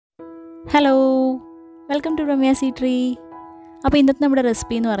Hello, welcome to Brahmya's Eatery. അപ്പോൾ ഇന്നത്തെ നമ്മുടെ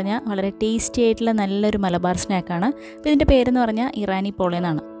റെസിപ്പി എന്ന് പറഞ്ഞാൽ വളരെ ടേസ്റ്റി ആയിട്ടുള്ള നല്ലൊരു മലബാർ സ്നാക്കാണ്. അപ്പോൾ ഇതിൻ്റെ പേരെന്ന് പറഞ്ഞാൽ ഇറാനി പോള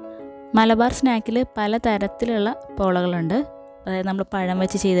എന്നാണ്. മലബാർ സ്നാക്കിൽ പല തരത്തിലുള്ള പോളകളുണ്ട്. അതായത് നമ്മൾ പഴം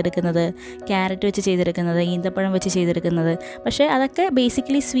വെച്ച് ചെയ്തെടുക്കുന്നത്, ക്യാരറ്റ് വെച്ച് ചെയ്തെടുക്കുന്നത്, ഈന്തപ്പഴം വെച്ച് ചെയ്തെടുക്കുന്നത്. പക്ഷേ അതൊക്കെ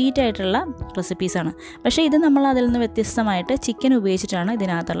ബേസിക്കലി സ്വീറ്റ് ആയിട്ടുള്ള റെസിപ്പീസാണ്. പക്ഷേ ഇത് നമ്മൾ അതിൽ നിന്ന് വ്യത്യസ്തമായിട്ട് ചിക്കൻ ഉപയോഗിച്ചിട്ടാണ്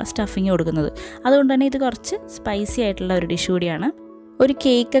ഇതിനകത്തുള്ള സ്റ്റഫിങ് കൊടുക്കുന്നത്. അതുകൊണ്ട് തന്നെ ഇത് കുറച്ച് സ്പൈസി ആയിട്ടുള്ള ഒരു ഡിഷ് കൂടിയാണ്. ഒരു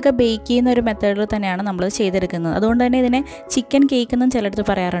കേക്കൊക്കെ ബേക്ക് ചെയ്യുന്ന ഒരു മെത്തേഡിൽ തന്നെയാണ് നമ്മൾ ചെയ്തെടുക്കുന്നത്. അതുകൊണ്ട് തന്നെ ഇതിനെ ചിക്കൻ കേക്ക് എന്നും ചിലടത്ത്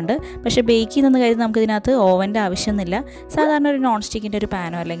പറയാറുണ്ട്. പക്ഷേ ബേക്ക് ചെയ്യുന്ന കാര്യം നമുക്കിതിനകത്ത് ഓവൻ്റെ ആവശ്യമൊന്നുമില്ല. സാധാരണ ഒരു നോൺ സ്റ്റിക്കിൻ്റെ ഒരു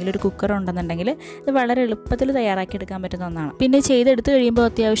പാനോ അല്ലെങ്കിൽ ഒരു കുക്കറോ ഉണ്ടെന്നുണ്ടെങ്കിൽ ഇത് വളരെ എളുപ്പത്തിൽ തയ്യാറാക്കിയെടുക്കാൻ പറ്റുന്ന ഒന്നാണ്. പിന്നെ ചെയ്തെടുത്ത് കഴിയുമ്പോൾ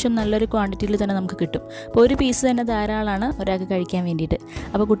അത്യാവശ്യം നല്ലൊരു ക്വാണ്ടിറ്റിയിൽ തന്നെ നമുക്ക് കിട്ടും. അപ്പോൾ ഒരു പീസ് തന്നെ ധാരാളമാണ് ഒരാൾക്ക് കഴിക്കാൻ വേണ്ടിയിട്ട്.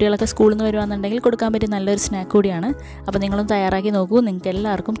 അപ്പോൾ കുട്ടികളൊക്കെ സ്കൂളിൽ നിന്ന് വരുവാണെന്നുണ്ടെങ്കിൽ കൊടുക്കാൻ പറ്റിയ നല്ലൊരു സ്നാക്ക് കൂടിയാണ്. അപ്പോൾ നിങ്ങളും തയ്യാറാക്കി നോക്കൂ, നിങ്ങൾക്ക്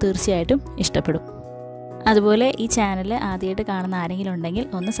എല്ലാവർക്കും തീർച്ചയായിട്ടും ഇഷ്ടപ്പെടും. അതുപോലെ ഈ ചാനൽ ആദ്യമായിട്ട് കാണുന്ന ആരെങ്കിലും ഉണ്ടെങ്കിൽ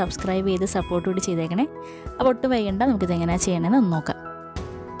ഒന്ന് സബ്സ്ക്രൈബ് ചെയ്ത് സപ്പോർട്ട് കൂടി ചെയ്തേക്കണേ. അപ്പോൾ ഒട്ടും വൈകണ്ട, നമുക്കിത് എങ്ങനെയാണ് ചെയ്യണമെന്ന് ഒന്ന് നോക്കാം.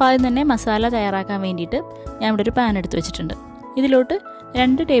 അപ്പോൾ ആദ്യം തന്നെ മസാല തയ്യാറാക്കാൻ വേണ്ടിയിട്ട് ഞാൻ ഇവിടെ ഒരു പാൻ എടുത്ത് വെച്ചിട്ടുണ്ട്. ഇതിലോട്ട്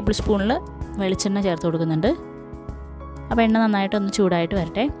 2 ടേബിൾ സ്പൂണിൽ വെളിച്ചെണ്ണ ചേർത്ത് കൊടുക്കുന്നുണ്ട്. അപ്പോൾ എണ്ണ നന്നായിട്ടൊന്ന് ചൂടായിട്ട്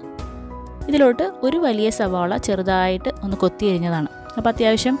വരട്ടെ. ഇതിലോട്ട് ഒരു വലിയ സവാള ചെറുതായിട്ട് ഒന്ന് കൊത്തി എരിഞ്ഞതാണ്. അപ്പോൾ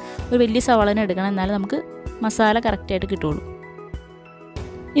അത്യാവശ്യം ഒരു വലിയ സവാളനെ എടുക്കണം, എന്നാലും നമുക്ക് മസാല കറക്റ്റായിട്ട് കിട്ടുള്ളൂ.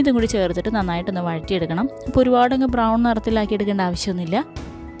 ഇതും കൂടി ചേർത്തിട്ട് നന്നായിട്ടൊന്ന് വഴറ്റിയെടുക്കണം. അപ്പോൾ ഒരുപാടങ്ങ് ബ്രൗൺ നിറത്തിലാക്കി എടുക്കേണ്ട ആവശ്യമൊന്നുമില്ല.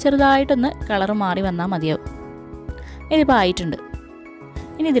 ചെറുതായിട്ടൊന്ന് കളറ് മാറി വന്നാൽ മതിയാവും. ഇതിപ്പോൾ ആയിട്ടുണ്ട്.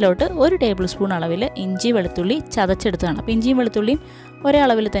 ഇനി ഇതിലോട്ട് 1 ടേബിൾ സ്പൂൺ അളവിൽ ഇഞ്ചി വെളുത്തുള്ളി ചതച്ചെടുത്തതാണ്. അപ്പോൾ ഇഞ്ചിയും വെളുത്തുള്ളിയും ഒരേ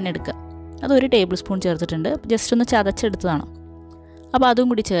അളവിൽ തന്നെ എടുക്കുക. അത് 1 ടേബിൾ സ്പൂൺ ചേർത്തിട്ടുണ്ട്. ജസ്റ്റ് ഒന്ന് ചതച്ചെടുത്തതാണ്. അപ്പോൾ അതും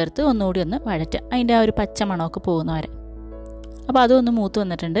കൂടി ചേർത്ത് ഒന്നുകൂടി ഒന്ന് വഴറ്റുക, അതിൻ്റെ ആ ഒരു പച്ചമണമൊക്കെ പോകുന്ന വരെ. അപ്പോൾ അതും ഒന്ന് മൂത്ത്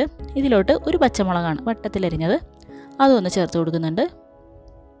വന്നിട്ടുണ്ട്. ഇതിലോട്ട് ഒരു പച്ചമുളകാണ് വട്ടത്തിലരിഞ്ഞത്, അതും ഒന്ന് ചേർത്ത് കൊടുക്കുന്നുണ്ട്.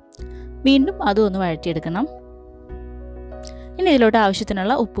 വീണ്ടും അതും ഒന്ന് വഴറ്റിയെടുക്കണം. ഇനി ഇതിലോട്ട്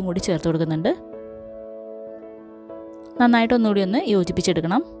ആവശ്യത്തിനുള്ള ഉപ്പും കൂടി ചേർത്ത് കൊടുക്കുന്നുണ്ട്. നന്നായിട്ട് ഒന്നുകൂടി ഒന്ന്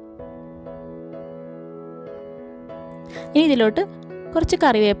യോജിപ്പിച്ചെടുക്കണം. ഇനി ഇതിലോട്ട് കുറച്ച്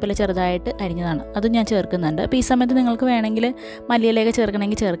കറിവേപ്പില ചെറുതായിട്ട് അരിഞ്ഞതാണ്, അതും ഞാൻ ചേർക്കുന്നുണ്ട്. അപ്പോൾ ഈ സമയത്ത് നിങ്ങൾക്ക് വേണമെങ്കിൽ മല്ലിയിലയൊക്കെ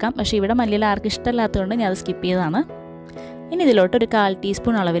ചേർക്കണമെങ്കിൽ ചേർക്കാം. പക്ഷേ ഇവിടെ മല്ലിയില ആർക്കും ഇഷ്ടമല്ലാത്തതുകൊണ്ട് ഞാൻ അത് സ്കിപ്പ് ചെയ്തതാണ്. ഇനി ഇതിലോട്ട് ഒരു 1/4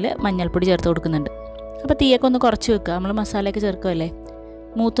 ടീസ്പൂൺ അളവിൽ മഞ്ഞൾപ്പൊടി ചേർത്ത് കൊടുക്കുന്നുണ്ട്. അപ്പോൾ തീയൊക്കെ ഒന്ന് കുറച്ച് വെക്കുക, നമ്മൾ മസാലയൊക്കെ ചേർക്കുമല്ലേ,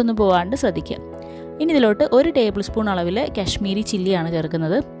 മൂത്തൊന്നും പോകാണ്ട് ശ്രദ്ധിക്കുക. ഇനി ഇതിലോട്ട് 1 ടേബിൾ സ്പൂൺ അളവിൽ കശ്മീരി ചില്ലിയാണ്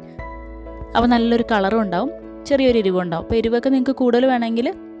ചേർക്കുന്നത്. അപ്പോൾ നല്ലൊരു കളറും ഉണ്ടാവും, ചെറിയൊരു എരിവും ഉണ്ടാവും. അപ്പോൾ എരിവൊക്കെ നിങ്ങൾക്ക് കൂടുതൽ വേണമെങ്കിൽ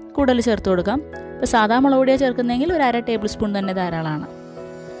കൂടുതൽ ചേർത്ത് കൊടുക്കാം. ഇപ്പോൾ സാധാ മുളക് പൊടിയാണ് ചേർക്കുന്നതെങ്കിൽ ഒരു 1/2 ടേബിൾ സ്പൂൺ തന്നെ ധാരാളമാണ്.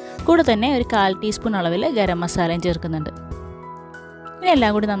 കൂടെ തന്നെ ഒരു 1/4 ടീസ്പൂൺ അളവിൽ ഗരം മസാലയും ചേർക്കുന്നുണ്ട്. ഇനി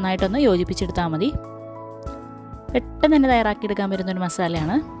എല്ലാം കൂടി നന്നായിട്ടൊന്ന് യോജിപ്പിച്ചെടുത്താൽ മതി. പെട്ടെന്ന് തന്നെ തയ്യാറാക്കിയെടുക്കാൻ പറ്റുന്നൊരു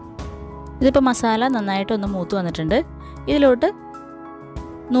മസാലയാണ്. ഇതിപ്പോൾ മസാല നന്നായിട്ടൊന്ന് മൂത്ത് വന്നിട്ടുണ്ട്. ഇതിലോട്ട്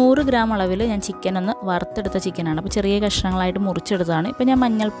 100 ഗ്രാം അളവിൽ ഞാൻ ചിക്കൻ ഒന്ന് വറുത്തെടുത്ത ചിക്കനാണ്. അപ്പോൾ ചെറിയ കഷ്ണങ്ങളായിട്ട് മുറിച്ചെടുത്തതാണ്. ഇപ്പോൾ ഞാൻ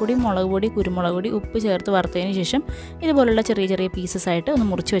മഞ്ഞൾപ്പൊടി, മുളക് പൊടി, കുരുമുളക് പൊടി, ഉപ്പ് ചേർത്ത് വറുത്തതിന് ശേഷം ഇതുപോലുള്ള ചെറിയ ചെറിയ പീസസ് ആയിട്ട് ഒന്ന്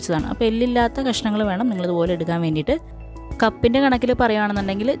മുറിച്ച് വെച്ചതാണ്. അപ്പോൾ എല്ലില്ലാത്ത കഷ്ണങ്ങൾ വേണം നിങ്ങളിതുപോലെ എടുക്കാൻ വേണ്ടിയിട്ട്. കപ്പിൻ്റെ കണക്കിൽ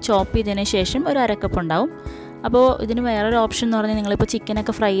പറയുകയാണെന്നുണ്ടെങ്കിൽ ചോപ്പ് ചെയ്തതിന് ശേഷം ഒരു 1/2 കപ്പ് ഉണ്ടാവും. അപ്പോൾ ഇതിന് വേറൊരു ഓപ്ഷൻ എന്ന് പറഞ്ഞാൽ നിങ്ങളിപ്പോൾ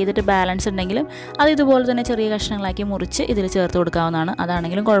ചിക്കനൊക്കെ ഫ്രൈ ചെയ്തിട്ട് ബാലൻസ് ഉണ്ടെങ്കിലും അത് ഇതുപോലെ തന്നെ ചെറിയ കഷ്ണങ്ങളാക്കി മുറിച്ച് ഇതിൽ ചേർത്ത് കൊടുക്കാവുന്നതാണ്.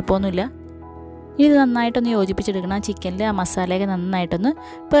 അതാണെങ്കിലും കുഴപ്പമൊന്നുമില്ല. ഇത് നന്നായിട്ടൊന്ന് യോജിപ്പിച്ചെടുക്കണം. ചിക്കനിൽ ആ മസാലയൊക്കെ നന്നായിട്ടൊന്ന്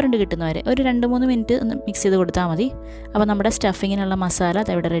പുരണ്ട് കിട്ടുന്നവരെ ഒരു 2-3 മിനിറ്റ് ഒന്ന് മിക്സ് ചെയ്ത് കൊടുത്താൽ മതി. അപ്പോൾ നമ്മുടെ സ്റ്റഫിങ്ങിനുള്ള മസാല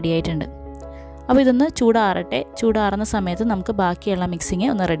ഇവിടെ റെഡി ആയിട്ടുണ്ട്. അപ്പോൾ ഇതൊന്ന് ചൂടാറട്ടെ. ചൂടാറുന്ന സമയത്ത് നമുക്ക് ബാക്കിയുള്ള മിക്സിങ്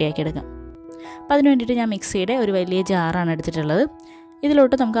ഒന്ന് റെഡിയാക്കിയെടുക്കാം. അപ്പോൾ അതിന് വേണ്ടിയിട്ട് ഞാൻ മിക്സിയുടെ ഒരു വലിയ ജാറാണ് എടുത്തിട്ടുള്ളത്.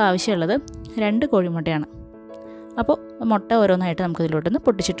 ഇതിലോട്ട് നമുക്ക് ആവശ്യമുള്ളത് 2 കോഴിമുട്ടയാണ്. അപ്പോൾ മുട്ട ഓരോന്നായിട്ട് നമുക്ക് ഇതിലോട്ടൊന്ന്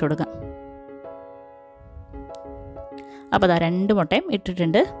പൊട്ടിച്ചിട്ട് കൊടുക്കാം. അപ്പോൾ അതാ 2 മുട്ടയും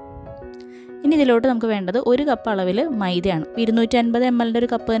ഇട്ടിട്ടുണ്ട്. ഇനി ഇതിലോട്ട് നമുക്ക് വേണ്ടത് 1 കപ്പ് അളവിൽ മൈദയാണ്. 250 ml ഒരു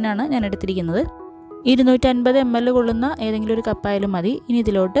കപ്പ് തന്നെയാണ് ഞാൻ എടുത്തിരിക്കുന്നത്. 250 ml കൊള്ളുന്ന ഏതെങ്കിലും ഒരു കപ്പായാലും മതി. ഇനി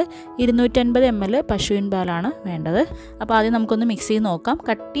ഇതിലോട്ട് 250 ml പശുവിൻ പാലാണ് വേണ്ടത്. അപ്പോൾ ആദ്യം നമുക്കൊന്ന് മിക്സ് ചെയ്ത് നോക്കാം.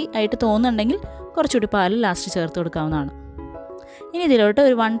 കട്ടി ആയിട്ട് തോന്നുന്നുണ്ടെങ്കിൽ കുറച്ചുകൂടി പാൽ ലാസ്റ്റ് ചേർത്ത് കൊടുക്കാവുന്നതാണ്. ഇനി ഇതിലോട്ട്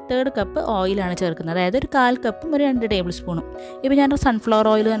ഒരു 1/3 കപ്പ് ഓയിലാണ് ചേർക്കുന്നത്. അതായത് ഒരു 1/4 കപ്പും ഒരു 2 ടേബിൾ സ്പൂണും. ഇപ്പോൾ ഞാൻ സൺഫ്ലവർ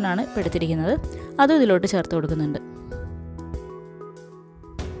ഓയിൽ തന്നെയാണ് ഇപ്പോൾ എടുത്തിരിക്കുന്നത്. അതും ഇതിലോട്ട് ചേർത്ത് കൊടുക്കുന്നുണ്ട്.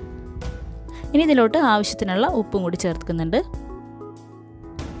 ഇനി ഇതിലോട്ട് ആവശ്യത്തിനുള്ള ഉപ്പും കൂടി ചേർക്കുന്നുണ്ട്.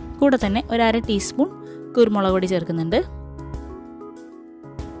 കൂടെ തന്നെ ഒരു 1/2 ടീസ്പൂൺ കുരുമുളക് പൊടി ചേർക്കുന്നുണ്ട്.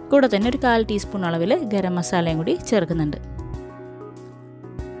 കൂടെ തന്നെ ഒരു 1/4 ടീസ്പൂൺ അളവിൽ ഗരം മസാലയും കൂടി ചേർക്കുന്നുണ്ട്.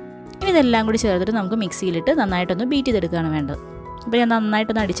 ഇനി ഇതെല്ലാം കൂടി ചേർത്തിട്ട് നമുക്ക് മിക്സിയിലിട്ട് നന്നായിട്ടൊന്ന് ബീറ്റ് ചെയ്തെടുക്കുകയാണ് വേണ്ടത്. അപ്പോൾ ഞാൻ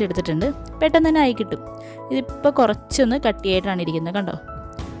നന്നായിട്ടൊന്ന് അടിച്ചെടുത്തിട്ടുണ്ട്. പെട്ടെന്ന് തന്നെ ആയി കിട്ടും. ഇതിപ്പോൾ കുറച്ചൊന്ന് കട്ടിയായിട്ടാണ് ഇരിക്കുന്നത്, കണ്ടോ,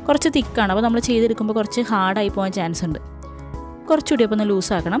 കുറച്ച് തിക്കാണ്. അപ്പോൾ നമ്മൾ ചെയ്തെടുക്കുമ്പോൾ കുറച്ച് ഹാർഡായി പോകാൻ ചാൻസ് ഉണ്ട്. കുറച്ചുകൂടി അപ്പോൾ ഒന്ന്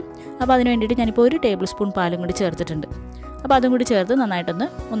ലൂസാക്കണം. അപ്പോൾ അതിന് വേണ്ടിയിട്ട് ഞാനിപ്പോൾ 1 ടേബിൾ സ്പൂൺ പാലും കൂടി ചേർത്തിട്ടുണ്ട്. അപ്പോൾ അതും കൂടി ചേർത്ത്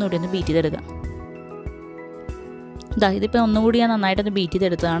നന്നായിട്ടൊന്നുകൂടി ഒന്ന് ബീറ്റ് ചെയ്തെടുക്കാം. ഇതാ ഇതിപ്പോൾ ഒന്നുകൂടി ഞാൻ നന്നായിട്ടൊന്ന് ബീറ്റ്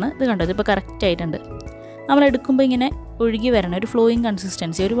ചെയ്തെടുത്തതാണ്. ഇത് കണ്ടോ, ഇതിപ്പോൾ കറക്റ്റ് ആയിട്ടുണ്ട്. നമ്മൾ എടുക്കുമ്പോൾ ഇങ്ങനെ ഒഴുകി വരണം, ഒരു ഫ്ലോയിങ്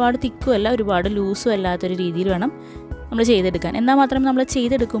കൺസിസ്റ്റൻസി, ഒരുപാട് തിക്കും അല്ല ഒരുപാട് ലൂസും അല്ലാത്തൊരു രീതിയിൽ വേണം നമ്മൾ ചെയ്തെടുക്കാൻ. എന്നാൽ മാത്രമേ നമ്മൾ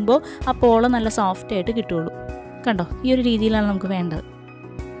ചെയ്തെടുക്കുമ്പോൾ ആ പോള നല്ല സോഫ്റ്റായിട്ട് കിട്ടുകയുള്ളൂ. കണ്ടോ, ഈ ഒരു രീതിയിലാണ് നമുക്ക് വേണ്ടത്.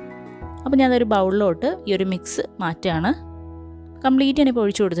 അപ്പോൾ ഞാനതൊരു ബൗളിലോട്ട് ഈ ഒരു മിക്സ് മാറ്റുകയാണ്. കംപ്ലീറ്റ് ഞാനിപ്പോൾ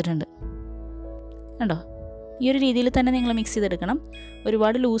ഒഴിച്ചു കൊടുത്തിട്ടുണ്ട്. കണ്ടോ, ഈ ഒരു രീതിയിൽ തന്നെ നിങ്ങൾ മിക്സ് ചെയ്തെടുക്കണം.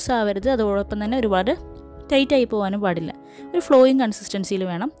 ഒരുപാട് ലൂസ് ആവരുത്, അതോടൊപ്പം തന്നെ ഒരുപാട് ടൈറ്റായി പോകാനും പാടില്ല. ഒരു ഫ്ലോയിങ് കൺസിസ്റ്റൻസിയിൽ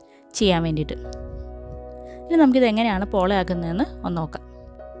വേണം ചെയ്യാൻ വേണ്ടിയിട്ട്. ഇനി നമുക്കിത് എങ്ങനെയാണ് പോളയാക്കുന്നതെന്ന് ഒന്ന് നോക്കാം.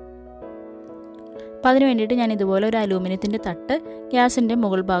 അപ്പോൾ അതിന് വേണ്ടിയിട്ട് ഞാൻ ഇതുപോലെ ഒരു അലൂമിനിയത്തിൻ്റെ തട്ട് ഗ്യാസിൻ്റെ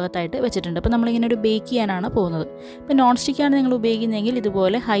മുകൾ ഭാഗത്തായിട്ട് വെച്ചിട്ടുണ്ട്. അപ്പോൾ നമ്മളിങ്ങനെ ഒരു ബേക്ക് ചെയ്യാനാണ് പോകുന്നത്. ഇപ്പോൾ നോൺ സ്റ്റിക്കാണ് നിങ്ങൾ ഉപയോഗിക്കുന്നതെങ്കിൽ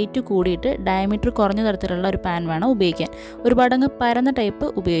ഇതുപോലെ ഹൈറ്റ് കൂടിയിട്ട് ഡയമീറ്റർ കുറഞ്ഞ തരത്തിലുള്ള ഒരു പാൻ വേണം ഉപയോഗിക്കാൻ. ഒരുപാടങ്ങ് പരന്ന ടൈപ്പ്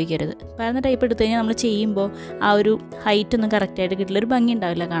ഉപയോഗിക്കരുത്. പരന്ന ടൈപ്പ് എടുത്തു കഴിഞ്ഞാൽ നമ്മൾ ചെയ്യുമ്പോൾ ആ ഒരു ഹൈറ്റ് ഒന്നും കറക്റ്റായിട്ട് കിട്ടില്ല, ഒരു ഭംഗി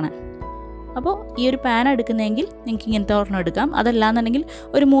ഉണ്ടാവില്ല കാണാൻ. അപ്പോൾ ഈ ഒരു പാൻ എടുക്കുന്നതെങ്കിൽ നിങ്ങൾക്ക് ഇങ്ങനത്തെ ഒരെണ്ണം എടുക്കാം. അതല്ലാന്നുണ്ടെങ്കിൽ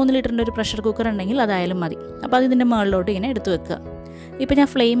ഒരു 3 ലിറ്ററിൻ്റെ ഒരു പ്രഷർ കുക്കർ ഉണ്ടെങ്കിൽ അതായാലും മതി. അപ്പോൾ അത് ഇതിൻ്റെ മുകളിലോട്ട് ഇങ്ങനെ എടുത്ത് വെക്കുക. ഇപ്പോൾ ഞാൻ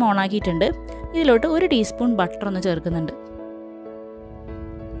ഫ്ലെയിം ഓൺ ആക്കിയിട്ടുണ്ട്. ഇതിലോട്ട് 1 ടീസ്പൂൺ ബട്ടർ ഒന്ന് ചേർക്കുന്നുണ്ട്.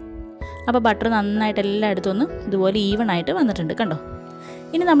 അപ്പോൾ ബട്ടർ നന്നായിട്ട് എല്ലായിടത്തും ഒന്ന് ഇതുപോലെ ഈവണായിട്ട് വന്നിട്ടുണ്ട്. കണ്ടോ,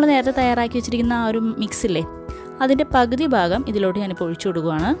 ഇനി നമ്മൾ നേരത്തെ തയ്യാറാക്കി വെച്ചിരിക്കുന്ന ആ ഒരു മിക്സില്ലേ, അതിൻ്റെ പകുതി ഭാഗം ഇതിലോട്ട് ഞാനിപ്പോൾ ഒഴിച്ചു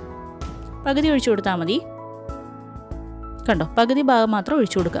കൊടുക്കുകയാണ്. പകുതി ഒഴിച്ചു കൊടുത്താൽ മതി. കണ്ടോ, പകുതി ഭാഗം മാത്രം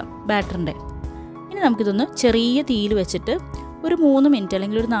ഒഴിച്ചു കൊടുക്കാം ബാറ്ററിൻ്റെ. ഇനി നമുക്കിതൊന്ന് ചെറിയ തീയിൽ വെച്ചിട്ട് ഒരു 3 മിനിറ്റ്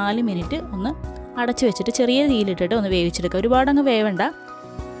അല്ലെങ്കിൽ ഒരു 4 മിനിറ്റ് ഒന്ന് അടച്ചു വെച്ചിട്ട് ചെറിയ തീയിലിട്ടിട്ട് ഒന്ന് വേവിച്ചെടുക്കുക. ഒരുപാടങ്ങ് വേവണ്ട,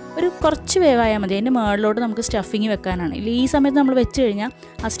 ഒരു കുറച്ച് വേവായാൽ മതി. അതിൻ്റെ മുകളിലോട്ട് നമുക്ക് സ്റ്റഫിങ് വെക്കാനാണ്. ഈ സമയത്ത് നമ്മൾ വെച്ച് കഴിഞ്ഞാൽ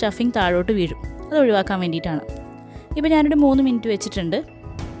ആ സ്റ്റഫിങ് താഴോട്ട് വീഴും. അത് ഒഴിവാക്കാൻ വേണ്ടിയിട്ടാണ്. ഇപ്പോൾ ഞാനൊരു 3 മിനിറ്റ് വെച്ചിട്ടുണ്ട്.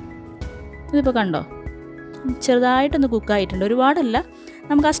 ഇതിപ്പോൾ കണ്ടോ, ചെറുതായിട്ടൊന്ന് കുക്കായിട്ടുണ്ട്. ഒരുപാടല്ല,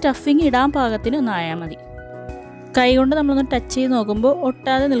 നമുക്ക് ആ സ്റ്റഫിങ് ഇടാൻ പാകത്തിന് ഒന്ന് ആയാൽ മതി. കൈ കൊണ്ട് നമ്മളൊന്ന് ടച്ച് ചെയ്ത് നോക്കുമ്പോൾ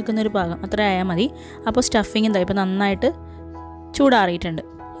ഒട്ടാതെ നിൽക്കുന്നൊരു ഭാഗം അത്ര ആയാൽ മതി. അപ്പോൾ സ്റ്റഫിങ് എന്താ ഇപ്പോൾ നന്നായിട്ട് ചൂടാറിയിട്ടുണ്ട്.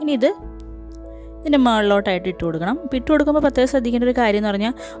 ഇനി ഇതിൻ്റെ മുകളിലോട്ടായിട്ട് ഇട്ട് കൊടുക്കണം. ഇപ്പോൾ ഇട്ട് കൊടുക്കുമ്പോൾ പ്രത്യേകം ശ്രദ്ധിക്കേണ്ട ഒരു കാര്യം എന്ന്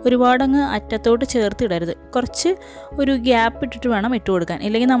പറഞ്ഞാൽ ഒരുപാടങ്ങ് അറ്റത്തോട്ട് ചേർത്ത് ഇടരുത്. കുറച്ച് ഒരു ഗ്യാപ്പ് ഇട്ടിട്ട് വേണം ഇട്ട് കൊടുക്കാൻ.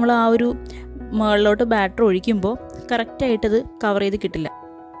 ഇല്ലെങ്കിൽ നമ്മൾ ആ ഒരു മുകളിലോട്ട് ബാറ്റർ ഒഴിക്കുമ്പോൾ കറക്റ്റായിട്ടത് കവർ ചെയ്ത് കിട്ടില്ല.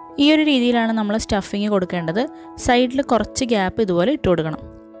 ഈ ഒരു രീതിയിലാണ് നമ്മൾ സ്റ്റഫിങ് കൊടുക്കേണ്ടത്. സൈഡിൽ കുറച്ച് ഗ്യാപ്പ് ഇതുപോലെ ഇട്ട് കൊടുക്കണം.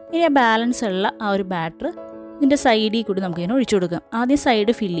 ഇനി ആ ബാലൻസ് ഉള്ള ആ ഒരു ബാറ്റർ ഇതിൻ്റെ സൈഡിൽ കൂടി നമുക്കിങ്ങനെ ഒഴിച്ചു കൊടുക്കാം. ആദ്യം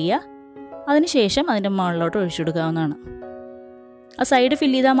സൈഡ് ഫില്ല് ചെയ്യുക, അതിനുശേഷം അതിൻ്റെ മുകളിലോട്ട് ഒഴിച്ചു കൊടുക്കാവുന്നതാണ്. ആ സൈഡ്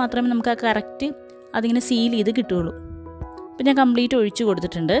ഫില്ല് ചെയ്താൽ മാത്രമേ നമുക്ക് ആ കറക്റ്റ് അതിങ്ങനെ സീൽ ചെയ്ത് കിട്ടുകയുള്ളൂ. അപ്പോൾ ഞാൻ കംപ്ലീറ്റ് ഒഴിച്ചു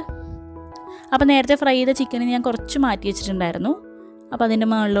കൊടുത്തിട്ടുണ്ട്. അപ്പോൾ നേരത്തെ ഫ്രൈ ചെയ്ത ചിക്കന് ഞാൻ കുറച്ച് മാറ്റി വെച്ചിട്ടുണ്ടായിരുന്നു. അപ്പോൾ അതിൻ്റെ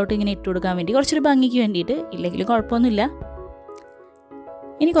മുകളിലോട്ട് ഇങ്ങനെ ഇട്ട് കൊടുക്കാൻ വേണ്ടി, കുറച്ചൊരു ഭംഗിക്ക് വേണ്ടിയിട്ട്, ഇല്ലെങ്കിലും കുഴപ്പമൊന്നുമില്ല.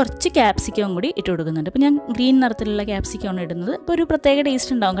 ഇനി കുറച്ച് ക്യാപ്സിക്കം കൂടി ഇട്ട് കൊടുക്കുന്നുണ്ട്. അപ്പോൾ ഞാൻ ഗ്രീൻ നിറത്തിലുള്ള ക്യാപ്സിക്കമാണ് ഇടുന്നത്. അപ്പോൾ ഒരു പ്രത്യേക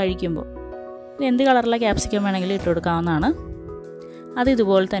ടേസ്റ്റ് ഉണ്ടാവും കഴിക്കുമ്പോൾ. എന്ത് കളറുള്ള ക്യാപ്സിക്കം വേണമെങ്കിലും ഇട്ട് കൊടുക്കാവുന്നതാണ്. അത്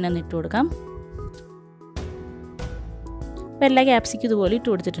ഇതുപോലെ തന്നെ ഒന്ന് ഇട്ട് കൊടുക്കാം. അപ്പോൾ എല്ലാ ക്യാപ്സിക്കും ഇതുപോലെ ഇട്ട്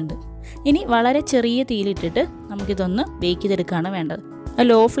കൊടുത്തിട്ടുണ്ട്. ഇനി വളരെ ചെറിയ തീയിലിട്ടിട്ട് നമുക്കിതൊന്ന് ബേക്ക് ചെയ്തെടുക്കുകയാണ് വേണ്ടത്.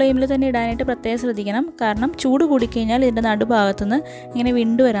 ലോ ഫ്ലെയിമിൽ തന്നെ ഇടാനായിട്ട് പ്രത്യേകം ശ്രദ്ധിക്കണം. കാരണം ചൂട് കൂടിക്കഴിഞ്ഞാൽ ഇതിൻ്റെ നടുഭാഗത്തുനിന്ന് ഇങ്ങനെ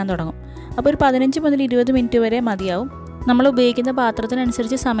വിണ്ട് വരാൻ തുടങ്ങും. അപ്പോൾ ഒരു 15 മുതൽ 20 മിനിറ്റ് വരെ മതിയാവും. നമ്മൾ ഉപയോഗിക്കുന്ന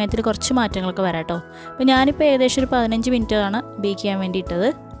പാത്രത്തിനനുസരിച്ച് സമയത്തിൽ കുറച്ച് മാറ്റങ്ങളൊക്കെ വരാം കേട്ടോ. അപ്പോൾ ഞാനിപ്പോൾ ഏകദേശം ഒരു 15 മിനിറ്റാണ് ബേക്ക് ചെയ്യാൻ വേണ്ടിയിട്ടത്.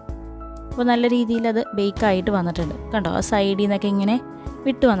 അപ്പോൾ നല്ല രീതിയിൽ അത് ബേക്കായിട്ട് വന്നിട്ടുണ്ട്. കണ്ടോ, ആ സൈഡിൽ നിന്നൊക്കെ ഇങ്ങനെ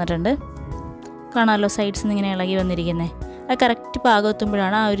വിട്ട് വന്നിട്ടുണ്ട്. കാണാമല്ലോ, സൈഡ്സിൽ നിന്ന് ഇങ്ങനെ ഇളകി വന്നിരിക്കുന്നത്. അത് കറക്റ്റ് പാകം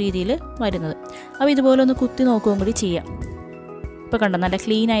എത്തുമ്പോഴാണ് ആ ഒരു രീതിയിൽ വരുന്നത്. അപ്പോൾ ഇതുപോലെ ഒന്ന് കുത്തി നോക്കുകയും കൂടി ചെയ്യാം. ഇപ്പോൾ കണ്ടോ, നല്ല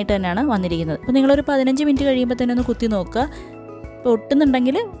ക്ലീൻ ആയിട്ട് തന്നെയാണ് വന്നിരിക്കുന്നത്. അപ്പോൾ നിങ്ങളൊരു 15 മിനിറ്റ് കഴിയുമ്പോൾ തന്നെ ഒന്ന് കുത്തി നോക്കുക. ഇപ്പോൾ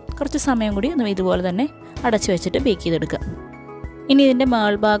ഒട്ടുന്നുണ്ടെങ്കിൽ കുറച്ച് സമയം കൂടി ഒന്ന് ഇതുപോലെ തന്നെ അടച്ചു വെച്ചിട്ട് ബേക്ക് ചെയ്തെടുക്കുക. ഇനി ഇതിൻ്റെ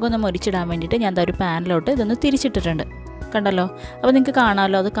മേൾഭാഗം ഒന്ന് മുരിച്ചിടാൻ വേണ്ടിയിട്ട് ഞാൻ ഒരു പാനിലോട്ട് ഇതൊന്ന് തിരിച്ചിട്ടിട്ടുണ്ട്. കണ്ടല്ലോ, അപ്പോൾ നിങ്ങൾക്ക്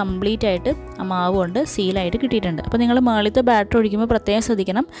കാണാമല്ലോ, അത് കംപ്ലീറ്റ് ആയിട്ട് ആ മാവ് കൊണ്ട് സീലായിട്ട് കിട്ടിയിട്ടുണ്ട്. അപ്പോൾ നിങ്ങൾ മുകളിലത്തെ ബാറ്റർ ഒഴിക്കുമ്പോൾ പ്രത്യേകം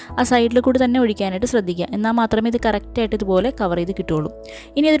ശ്രദ്ധിക്കണം, ആ സൈഡിൽ കൂടി തന്നെ ഒഴിക്കാനായിട്ട് ശ്രദ്ധിക്കുക. എന്നാൽ മാത്രമേ ഇത് കറക്റ്റായിട്ട് ഇതുപോലെ കവർ ചെയ്ത് കിട്ടുള്ളൂ.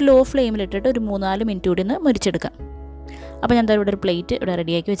 ഇനി അതൊരു ലോ ഫ്ലെയിമിലിട്ടിട്ട് ഒരു 3-4 മിനിറ്റ് കൂടി ഒന്ന് മുരിച്ചെടുക്കാം. അപ്പോൾ ഞാൻ ഇവിടെ ഒരു പ്ലേറ്റ് ഇവിടെ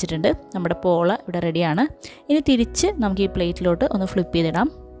റെഡിയാക്കി വെച്ചിട്ടുണ്ട്. നമ്മുടെ പോള ഇവിടെ റെഡിയാണ്. ഇനി തിരിച്ച് നമുക്ക് ഈ പ്ലേറ്റിലോട്ട് ഒന്ന് ഫ്ലിപ്പ് ചെയ്തിടാം.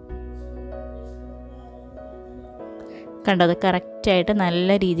 കണ്ടോ, അത് കറക്റ്റായിട്ട്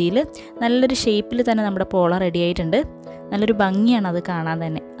നല്ല രീതിയിൽ നല്ലൊരു ഷേപ്പിൽ തന്നെ നമ്മുടെ പോള റെഡി ആയിട്ടുണ്ട്. നല്ലൊരു ഭംഗിയാണ് അത് കാണാൻ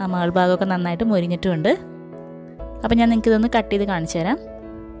തന്നെ. ആ മേൾഭാഗമൊക്കെ നന്നായിട്ട് മൊരിഞ്ഞിട്ടുമുണ്ട്. അപ്പോൾ ഞാൻ നിങ്ങൾക്ക് ഇതൊന്ന് കട്ട് ചെയ്ത് കാണിച്ചു തരാം.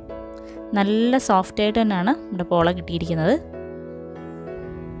 നല്ല സോഫ്റ്റായിട്ട് തന്നെയാണ് നമ്മുടെ പോള കിട്ടിയിരിക്കുന്നത്.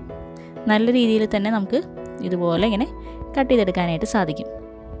 നല്ല രീതിയിൽ തന്നെ നമുക്ക് ഇതുപോലെ ഇങ്ങനെ കട്ട് ചെയ്തെടുക്കാനായിട്ട് സാധിക്കും.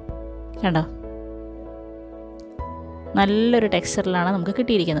 കണ്ടോ, നല്ലൊരു ടെക്സ്ചറിലാണ് നമുക്ക്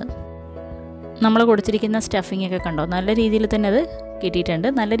കിട്ടിയിരിക്കുന്നത്. നമ്മൾ കൊടുത്തിരിക്കുന്ന സ്റ്റഫിംഗ് ഒക്കെ കണ്ടോ, നല്ല രീതിയിൽ തന്നെ അത് കിട്ടിയിട്ടുണ്ട്.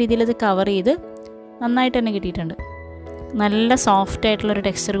 നല്ല രീതിയിൽ അത് കവർ ചെയ്ത് നന്നായിട്ട് തന്നെ കിട്ടിയിട്ടുണ്ട്. നല്ല സോഫ്റ്റ് ആയിട്ടുള്ളൊരു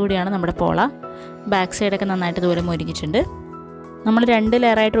ടെക്സ്ചർ കൂടിയാണ് നമ്മുടെ പോള. ബാക്ക് സൈഡൊക്കെ നന്നായിട്ട് ഇതുപോലെ മൊരിഞ്ഞിട്ടുണ്ട്. നമ്മൾ 2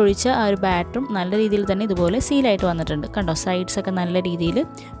 ലെയറായിട്ട് ഒഴിച്ച ആ ഒരു ബാറ്ററും നല്ല രീതിയിൽ തന്നെ ഇതുപോലെ സീലായിട്ട് വന്നിട്ടുണ്ട്. കണ്ടോ, സൈഡ്സൊക്കെ നല്ല രീതിയിൽ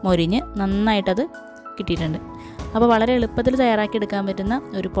മൊരിഞ്ഞ് നന്നായിട്ടത് കിട്ടിയിട്ടുണ്ട്. അപ്പോൾ വളരെ എളുപ്പത്തിൽ തയ്യാറാക്കി എടുക്കാൻ പറ്റുന്ന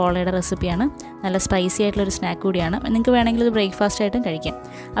ഒരു പോളയുടെ റെസിപ്പിയാണ്. നല്ല സ്പൈസി ആയിട്ടുള്ളൊരു സ്നാക്ക് കൂടിയാണ്. നിങ്ങൾക്ക് വേണമെങ്കിൽ ഇത് ബ്രേക്ക്ഫാസ്റ്റ് ആയിട്ടും കഴിക്കാം.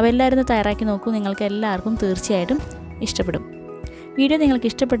 അപ്പോൾ എല്ലാവരും തയ്യാറാക്കി നോക്കൂ, നിങ്ങൾക്ക് എല്ലാവർക്കും തീർച്ചയായിട്ടും ഇഷ്ടപ്പെടും. വീഡിയോ നിങ്ങൾക്ക്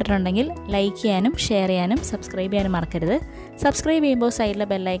ഇഷ്ടപ്പെട്ടിട്ടുണ്ടെങ്കിൽ ലൈക്ക് ചെയ്യാനും ഷെയർ ചെയ്യാനും സബ്സ്ക്രൈബ് ചെയ്യാനും മറക്കരുത്. സബ്സ്ക്രൈബ് ചെയ്യുമ്പോൾ സൈഡിലെ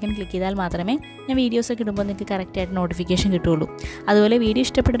ബെല്ലൈക്കൺ ക്ലിക്ക് ചെയ്താൽ മാത്രമേ ഞാൻ വീഡിയോസൊക്കെ ഇടുമ്പോൾ നിങ്ങൾക്ക് കറക്റ്റായിട്ട് നോട്ടിഫിക്കേഷൻ കിട്ടുകയുള്ളൂ. അതുപോലെ വീഡിയോ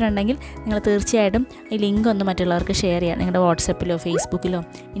ഇഷ്ടപ്പെട്ടിട്ടുണ്ടെങ്കിൽ നിങ്ങൾ തീർച്ചയായിട്ടും ഈ ലിങ്ക് ഒന്ന് മറ്റുള്ളവർക്ക് ഷെയർ ചെയ്യുക. നിങ്ങളുടെ വാട്സപ്പിലോ ഫേസ്ബുക്കിലോ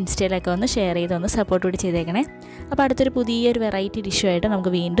ഇൻസ്റ്റയിലൊക്കെ ഒന്ന് ഷെയർ ചെയ്ത് ഒന്ന് സപ്പോർട്ട് കൂടി ചെയ്തേക്കണേ. അപ്പോൾ അടുത്തൊരു പുതിയൊരു വെറൈറ്റി ഡിഷുമായിട്ട്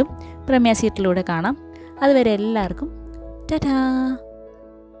നമുക്ക് വീണ്ടും ബ്രഹ്മ്യ സീറ്റിലൂടെ കാണാം. അതുവരെ എല്ലാവർക്കും ടാറ്റാ.